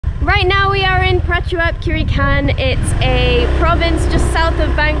Right now we are in Prachuap Khiri Khan. It's a province just south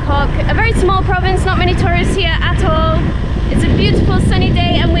of Bangkok. A very small province, not many tourists here at all. It's a beautiful sunny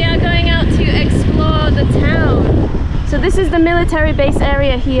day and we are going out to explore the town. So this is the military base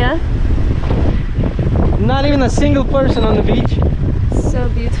area here. Not even a single person on the beach. So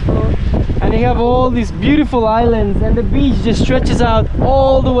beautiful. And you have all these beautiful islands and the beach just stretches out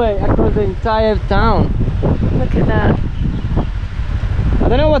all the way across the entire town. Look at that. I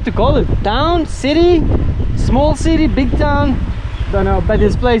don't know what to call it. Town, city, small city, big town. Don't know, but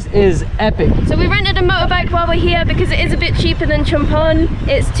this place is epic. So we rented a motorbike while we're here because it is a bit cheaper than Champon.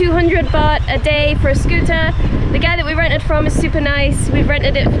 It's 200 baht a day for a scooter. The guy that we rented from is super nice. We've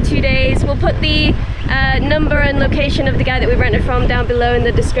rented it for 2 days. We'll put the number and location of the guy that we rented from down below in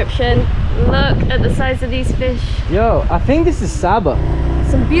the description. Look at the size of these fish. Yo, I think this is Sabah.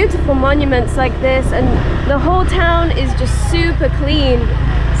 Some beautiful monuments like this, and the whole town is just super clean.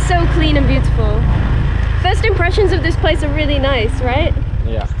 So clean and beautiful. First impressions of this place are really nice, right?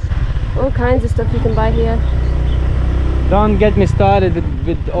 Yeah. All kinds of stuff you can buy here. Don't get me started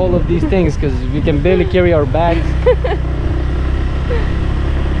with all of these things because we can barely carry our bags.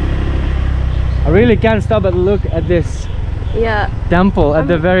 I really can't stop but look at this temple at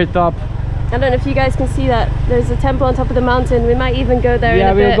the very top. I don't know if you guys can see that. There's a temple on top of the mountain. We might even go there in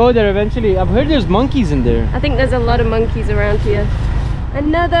a bit. Yeah, we'll go there eventually. I've heard there's monkeys in there. I think there's a lot of monkeys around here.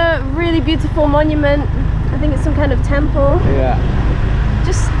 Another really beautiful monument. I think it's some kind of temple. Yeah.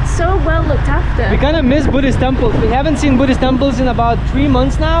 Just so well looked after. We kind of miss Buddhist temples. We haven't seen Buddhist temples in about 3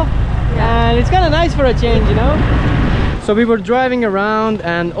 months now. Yeah. And it's kind of nice for a change, you know? So we were driving around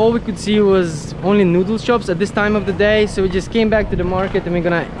and all we could see was only noodle shops at this time of the day. So we just came back to the market and we're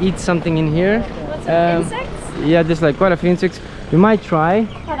gonna eat something in here. What's insects? Yeah, there's like quite a few insects. We might try.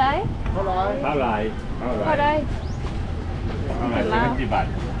 Padai? Padai. 20 baht.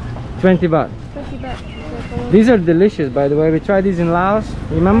 20 baht. 20 baht. These are delicious, by the way. We tried these in Laos.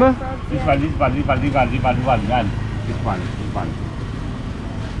 Remember? This one.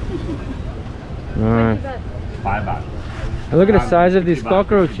 Nice. 5 baht. And look at the size of these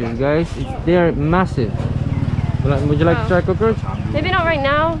cockroaches, guys. They are massive. Would you like to try cockroach? Maybe not right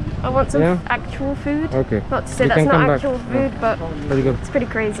now. I want some actual food. Okay. Not to say We that's can not come actual back. food, but Very good. it's pretty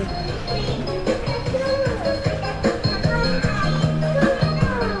crazy.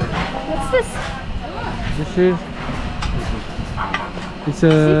 What's this? This is... It's a...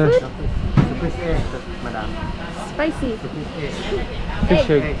 Spicy. Fish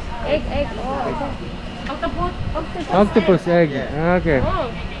egg. Egg. Oh, okay. Octopus egg. Okay.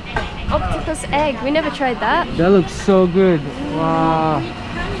 Oh. Octopus egg. We never tried that. That looks so good. Wow.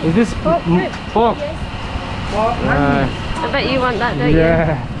 Is this pork? Pork. I bet you want that, don't you?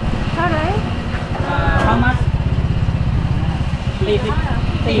 Yeah. Alright. How much?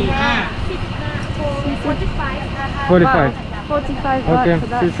 45. 45 baht Okay. for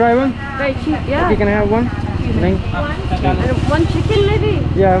that. Should we try one? Very cheap, yeah. Okay, can I have one? Thank And one chicken maybe?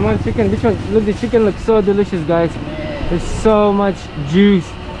 Yeah, one chicken. Which one? Look, the chicken looks so delicious, guys. There's so much juice.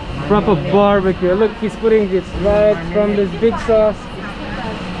 Proper barbecue. Look, he's putting this right from this big sauce.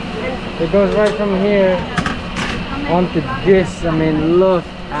 It goes right from here onto this. I mean, look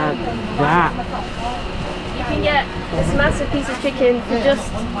at that. You can get this massive piece of chicken for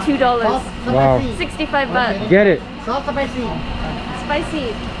just $2. Wow. 65 baht. Get it. Sauce spicy.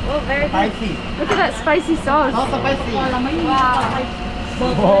 Spicy. Oh, very good. Spicy. Look at that spicy sauce. Sauce spicy. Wow.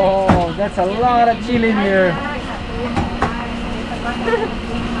 Oh, that's a lot of chili in here.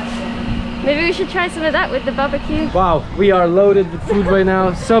 Maybe we should try some of that with the barbecue. Wow, we are loaded with food right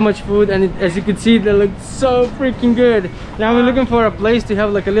now. So much food, and as you can see, they look so freaking good. Now we're looking for a place to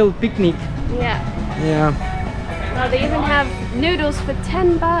have like a little picnic. Yeah. Yeah. Oh, they even have noodles for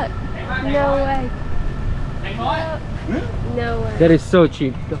 10 baht. No way. No way. That is so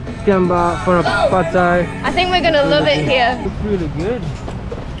cheap. 10 baht for a pad thai. I think we're gonna love it here. Looks really good.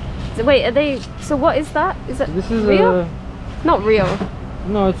 So wait, are they? So what is that? Is it This is real? Not real.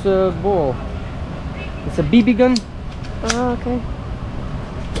 No, it's a ball. It's a BB gun. Oh, okay.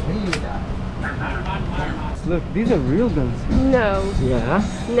 Look, these are real guns. No. Yeah.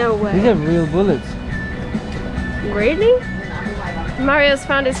 No way. These are real bullets. Really? Mario's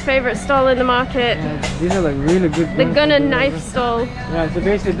found his favorite stall in the market. Yeah, these are like really good guns. The gun and knife stall. Yeah, so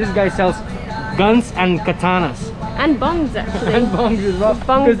basically this guy sells guns and katanas. And bongs actually. And bongs as well.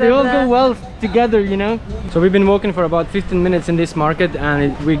 Bongs Because they all over there. go well together, you know. So we've been walking for about 15 minutes in this market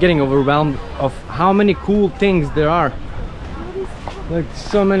and we're getting overwhelmed of how many cool things there are. Like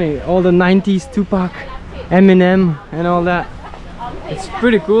so many. All the 90s Tupac, Eminem and all that. It's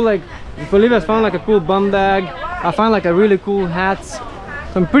pretty cool. Like Olivia's found like a cool bum bag. I found like a really cool hats.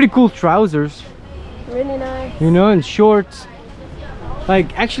 Some pretty cool trousers, Really nice. you know, and shorts.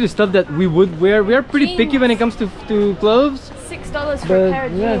 Like actually stuff that we would wear. We are pretty Jeans. picky when it comes to clothes. $6 for a pair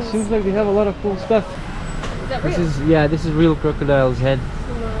But of yeah, it jeans. seems like they have a lot of cool stuff. Is that real? This is real crocodile's head.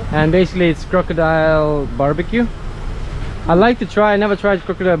 No. And basically it's crocodile barbecue. I like to try. I never tried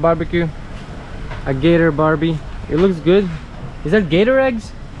crocodile barbecue. A gator Barbie. It looks good. Is that gator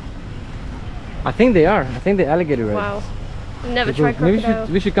eggs? I think they are. I think they're alligator eggs. Wow. Never tried Maybe crocodile.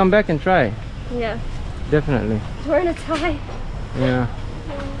 we should come back and try. Yeah. Definitely. He's wearing a tie. Yeah.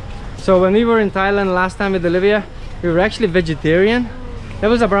 So when we were in Thailand last time with Olivia, we were actually vegetarian. That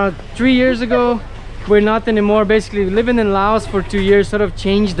was about 3 years ago. We're not anymore. Basically living in Laos for 2 years sort of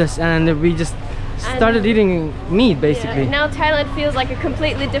changed us, and we just started eating meat basically. Yeah. Now Thailand feels like a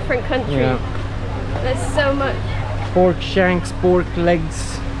completely different country. Yeah. There's so much. Pork shanks, pork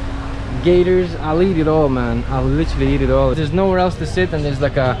legs, gators. I'll eat it all, man. I'll literally eat it all. There's nowhere else to sit, and there's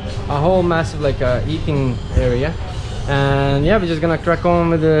like a whole massive like eating area. And yeah, we're just gonna crack on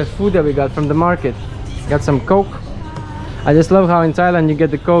with the food that we got from the market. Got some Coke. I just love how in Thailand you get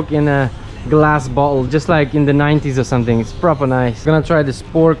the Coke in a glass bottle, just like in the 90s or something. It's proper nice. Gonna try this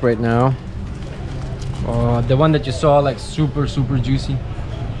pork right now. The one that you saw, like super juicy.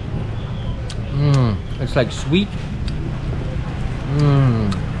 It's like sweet.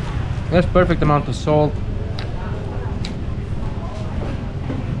 That's perfect amount of salt.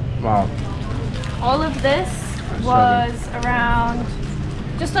 Wow. All of this was around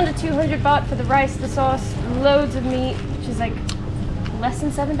just under 200 baht for the rice, the sauce, loads of meat, which is like less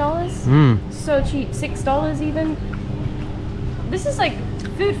than $7. So cheap, $6 even. This is like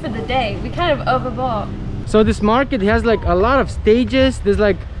food for the day. We kind of overbought. So this market has like a lot of stages. There's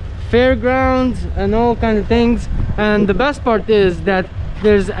like fairgrounds and all kinds of things, and the best part is that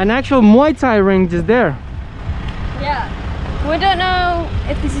there's an actual Muay Thai ring just there. Yeah, we don't know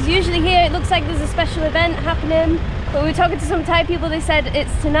if this is usually here. It looks like there's a special event happening, but we were talking to some Thai people. They said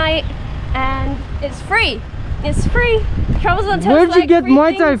it's tonight and it's free. It's free. Travels on toast. Where'd you get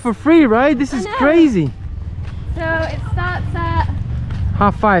Muay Thai for free, right? This is crazy. So it starts at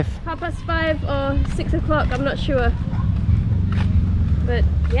 5:30. 5:30 or 6 o'clock, I'm not sure. But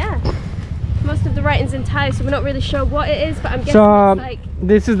yeah, most of the writing's in Thai, so we're not really sure what it is, but I'm guessing So it's like...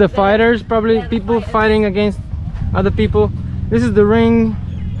 this is the fighters, probably yeah, the people fighters. fighting against other people. This is the ring.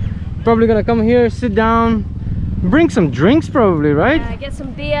 Probably gonna come here, sit down, bring some drinks probably, right? get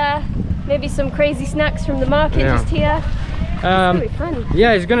some beer, maybe some crazy snacks from the market just here. It's gonna be fun.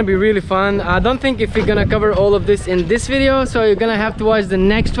 Yeah, it's gonna be really fun. I don't think if we're gonna cover all of this in this video, so you're gonna have to watch the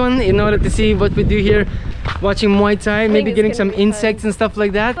next one in order to see what we do here, watching Muay Thai, maybe getting some insects and stuff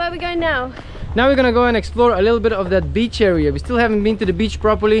like that. Where are we going now? Now we're gonna go and explore a little bit of that beach area. We still haven't been to the beach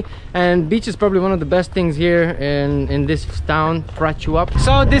properly, and beach is probably one of the best things here in this town, Prachuap.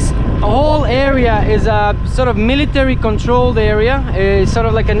 So this whole area is a sort of military controlled area. It's sort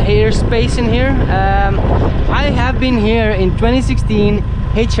of like an airspace in here. I have been here in 2016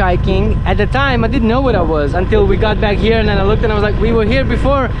 hitchhiking. At the time I didn't know what I was until we got back here, and then I looked and I was like, we were here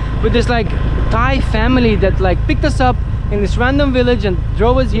before with this like Thai family that like picked us up in this random village and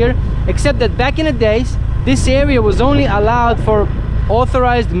drove us here, except that back in the days this area was only allowed for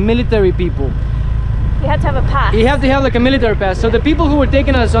authorized military people. You have to have a pass. You have to have like a military pass. So the people who were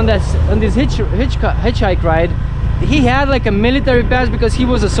taking us on this hitchhike ride, he had like a military pass because he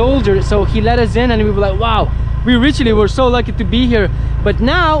was a soldier, so he let us in, and we were like, wow, we literally were so lucky to be here. But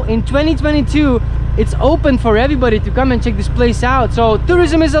now in 2022 it's open for everybody to come and check this place out. So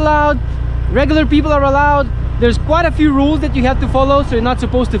tourism is allowed, regular people are allowed. There's quite a few rules that you have to follow, so you're not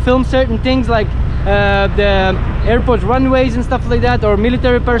supposed to film certain things like the airport runways and stuff like that, or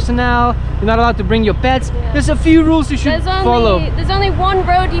military personnel. You're not allowed to bring your pets. Yeah. There's a few rules you should follow. There's only one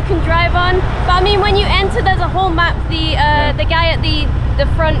road you can drive on, but I mean when you enter there's a whole map. The guy at the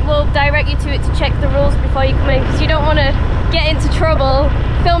front will direct you to it to check the rules before you come in, because you don't want to get into trouble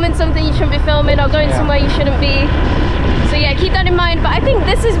filming something you shouldn't be filming or going somewhere you shouldn't be. So yeah, keep that in mind. But I think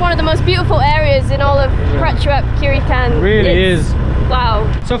this is one of the most beautiful areas in all of Prachuap Khiri Khan. Really is. Wow.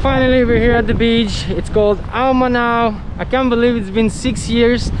 So finally we're here at the beach. It's called Aoma now. I can't believe it's been 6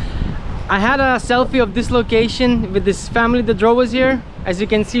 years. I had a selfie of this location with this family that drove us here, as you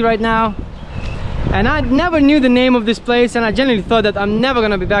can see right now. And I never knew the name of this place, and I genuinely thought that I'm never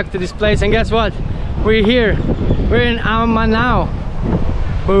gonna be back to this place. And guess what? We're here. We're in Aoma now.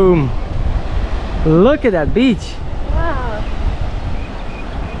 Boom. Look at that beach. Wow.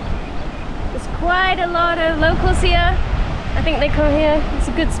 There's quite a lot of locals here. I think they come here. It's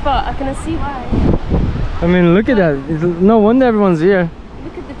a good spot. I can see why. I mean, look at that. No wonder everyone's here.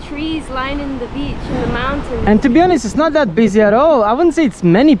 Look at the trees trees lining the beach and the mountains. And to be honest, it's not that busy at all. I wouldn't say it's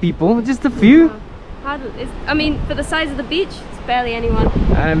many people, just a few. I mean, for the size of the beach, it's barely anyone.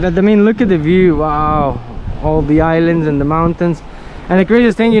 But I mean, look at the view. Wow, all the islands and the mountains. And the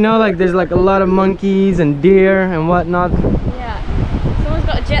craziest thing, you know, like there's like a lot of monkeys and deer and whatnot. Yeah, someone's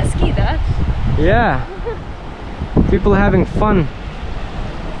got a jet ski there. Yeah, people having fun.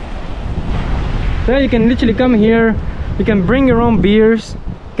 So you can literally come here, you can bring your own beers,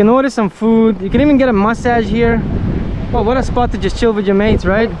 you can order some food, you can even get a massage here. Well, what a spot to just chill with your mates,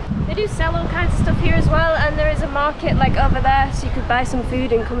 right? They do sell all kinds of stuff here as well, and there is a market like over there, so you could buy some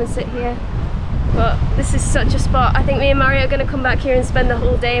food and come and sit here. But this is such a spot. I think me and Mario are going to come back here and spend the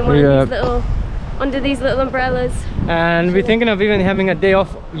whole day in one of these little, under these little umbrellas. And we're thinking of even having a day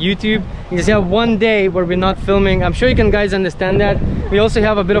off YouTube. You just have one day where we're not filming. I'm sure you can guys understand that. We also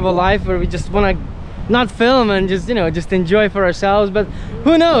have a bit of a life where we just want to not film and just, you know, just enjoy for ourselves. But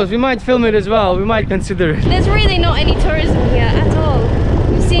who knows, we might film it as well. We might consider it. There's really not any tourism here at all.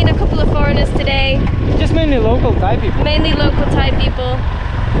 We've seen a couple of foreigners today. Just mainly local Thai people. Mainly local Thai people.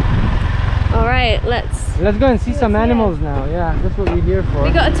 All right, let's go and see some animals now. Yeah, that's what we're here for.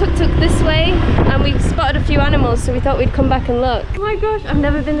 We got a tuk-tuk this way and we spotted a few animals, so we thought we'd come back and look. Oh my gosh, I've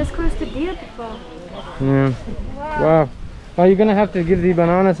never been this close to deer before. Yeah. Wow. Oh, you're gonna have to give the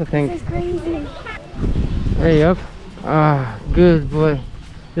bananas, I think. This is crazy. Hey, up. Ah, good boy.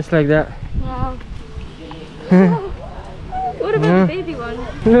 Just like that. Wow. What about the baby one?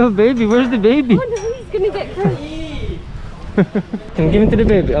 Little baby, where's the baby? Oh no, he's gonna get crushed. Can give it to the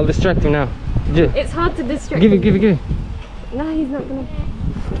baby. I'll distract him now. It's hard to distract him. Give it. No, he's not gonna.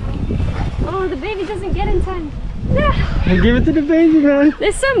 Oh, the baby doesn't get in time. No. Give it to the baby, man.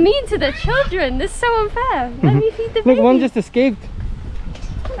 They're so mean to the children. This is so unfair. Let me feed the baby. Look, one just escaped.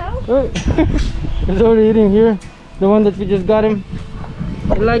 Hello. Oh. He's already eating here. The one that we just got him.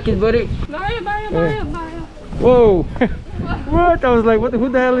 I like it, buddy. Mario. Whoa. What? I was like, what? Who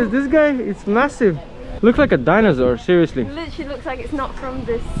the hell is this guy? It's massive. Looks like a dinosaur, seriously. It literally looks like it's not from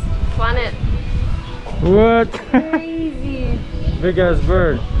this planet. What? Crazy. Big ass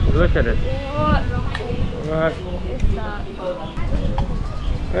bird. Look at it. What is that?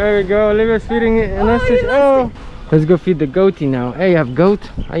 There we go. Olivia's feeding it. And let's go feed the goatee now. Hey, you have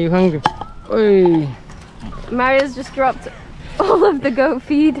goat? Are you hungry? Oi. Mario's just dropped all of the goat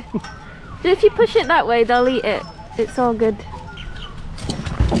feed. If you push it that way, they'll eat it. It's all good.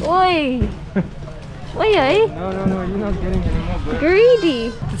 Oi. No, you're not getting any more birds.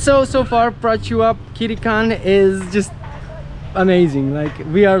 Greedy. So far, Prachuap Khiri Khan is just amazing. Like,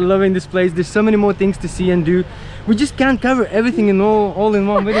 we are loving this place. There's so many more things to see and do. We just can't cover everything in all in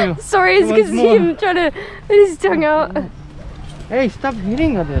one video. Sorry, it's because him trying to put his tongue out. Hey, stop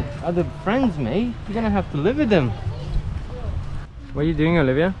hitting other friends, mate. You're gonna have to live with them. What are you doing,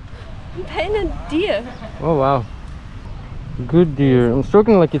 Olivia? I'm petting a deer. Oh wow. Good deer. I'm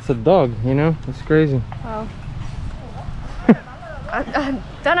stroking like it's a dog, you know? It's crazy. Wow. I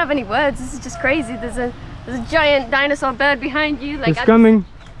don't have any words. This is just crazy. There's a giant dinosaur bird behind you. Like, he's coming.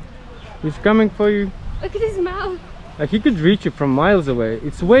 He's coming for you. Look at his mouth. Like, he could reach you from miles away.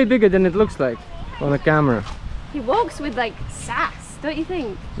 It's way bigger than it looks like on a camera. He walks with like sass, don't you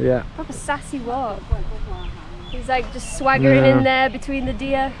think? Yeah. Proper sassy walk. He's like just swaggering in there between the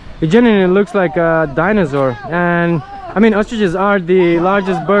deer. It genuinely looks like a dinosaur. And I mean, ostriches are the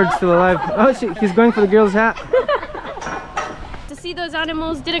largest birds still alive. Oh, he's going for the girl's hat. To see those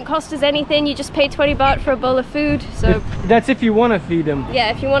animals didn't cost us anything. You just pay 20 baht for a bowl of food. So that's if you want to feed them.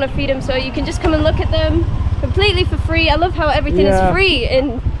 Yeah, if you want to feed them. So you can just come and look at them completely for free. I love how everything is free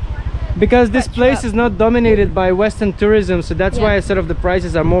in. Because this place is not dominated by Western tourism, so that's why sort of the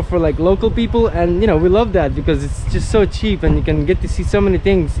prices are more for like local people, and you know, we love that because it's just so cheap and you can get to see so many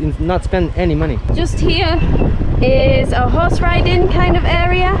things and not spend any money. Just here is a horse riding kind of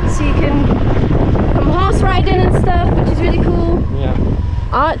area, so you can come horse riding and stuff, which is really cool. Yeah.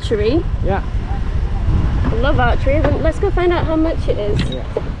 Archery. Yeah. I love archery. Let's go find out how much it is. Yeah.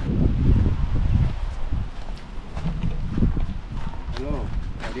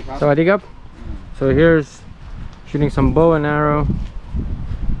 Sawadee Krap. So here's shooting some bow and arrow.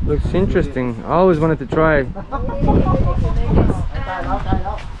 Looks interesting. I always wanted to try.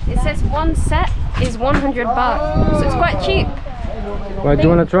 It says one set is 100 baht, so it's quite cheap. Well, do you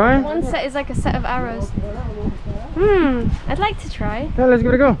want to try? One set is like a set of arrows. I'd like to try. Yeah, let's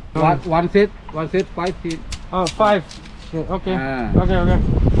give it a go. One set, 5 feet. Oh, 5. Yeah, okay. Okay.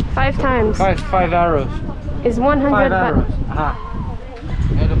 5 times. 5 arrows. Is 100 5 baht. arrows. Aha.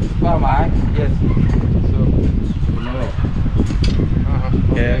 Yes. So, no.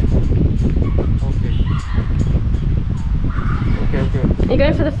 Okay. Okay. Okay, okay. You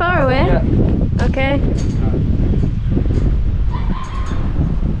going for the far away? Yeah. Okay.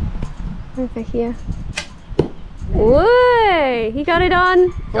 Over here. Whoa! He got it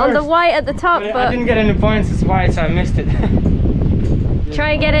on the white at the top, I but didn't get any points, it's white, so I missed it.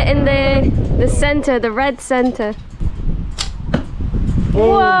 try and get it in the center, the red center.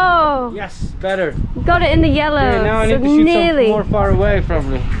 Whoa! Yes, better. Got it in the yellow. Okay, now I so need to shoot nearly. some more far away,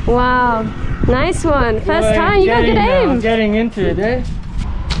 probably. Wow, nice one. First Boy, time, you got good aim. Getting into it, eh?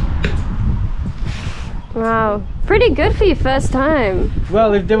 Wow, pretty good for your first time.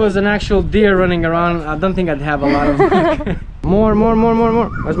 Well, if there was an actual deer running around, I don't think I'd have a lot of luck. More.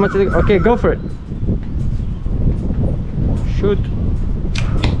 As much as okay, go for it. Shoot.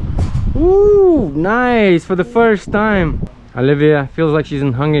 Ooh, nice for the first time. Olivia feels like she's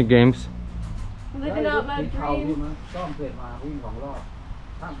in Hunger Games. Living out my เขาที่ dream. มันซ่อมเสร็จมาวิ่ง2 รอบ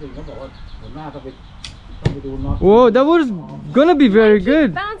ข้ามถึงเขาบอกว่าหัวหน้าต้องไปดูน็อต Whoa, that was gonna be very good.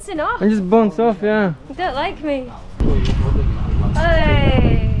 Bouncing off. And just bounce off, yeah. You don't like me.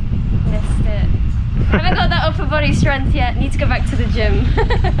 Hey, missed it. Haven't got that upper body strength yet. Need to go back to the gym.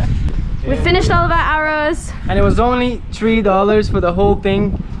 We finished all of our arrows. And it was only $3 for the whole thing.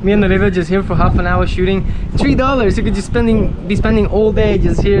 Me and Olivia just here for half an hour shooting. $3. You could just be spending all day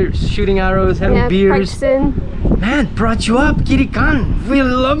just here shooting arrows, having beers. Practicing. Man, Prachuap Khiri Khan, we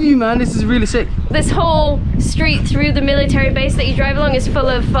love you, man. This is really sick. This whole street through the military base that you drive along is full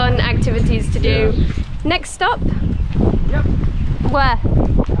of fun activities to do. Next stop? Yep. Where?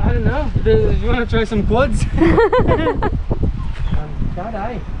 I don't know. Do you want to try some quads? How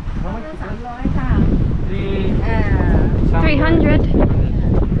much is it? 300 ค่ะ 300.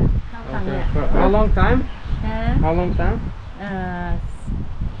 Okay. For how long time? นะ How long time?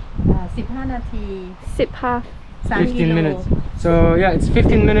 15 นาที Sip half. 3 กิโล 15 minutes. So yeah, it's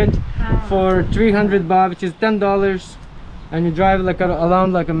 15 minutes for 300 baht, which is $10. And you drive like around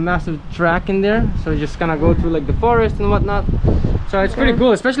like a massive track in there. So you just kind of go through like the forest and whatnot. So it's pretty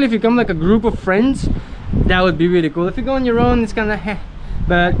cool, especially if you come like a group of friends. That would be really cool. If you go on your own, it's kind of heh.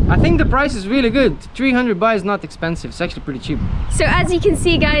 But I think the price is really good. 300 baht is not expensive. It's actually pretty cheap. So as you can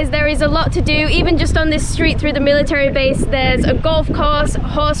see, guys, there is a lot to do. Even just on this street through the military base, there's a golf course,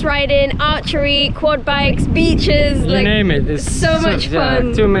 horse riding, archery, quad bikes, beaches. You like, name it. It's so much fun.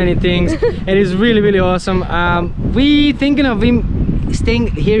 Too many things. It is really awesome. We thinking of staying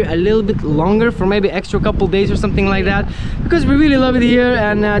here a little bit longer for maybe extra couple days or something like that, because we really love it here.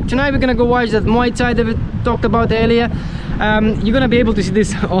 And tonight we're gonna go watch that Muay Thai that we talked about earlier. You're gonna be able to see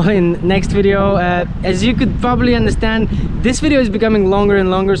this all in next video. As you could probably understand, this video is becoming longer and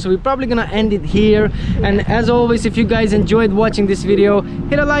longer, so we're probably gonna end it here. And as always, if you guys enjoyed watching this video,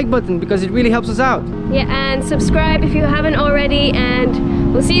 hit a like button because it really helps us out. Yeah, and subscribe if you haven't already, and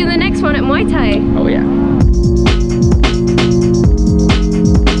we'll see you in the next one at Muay Thai. Oh yeah.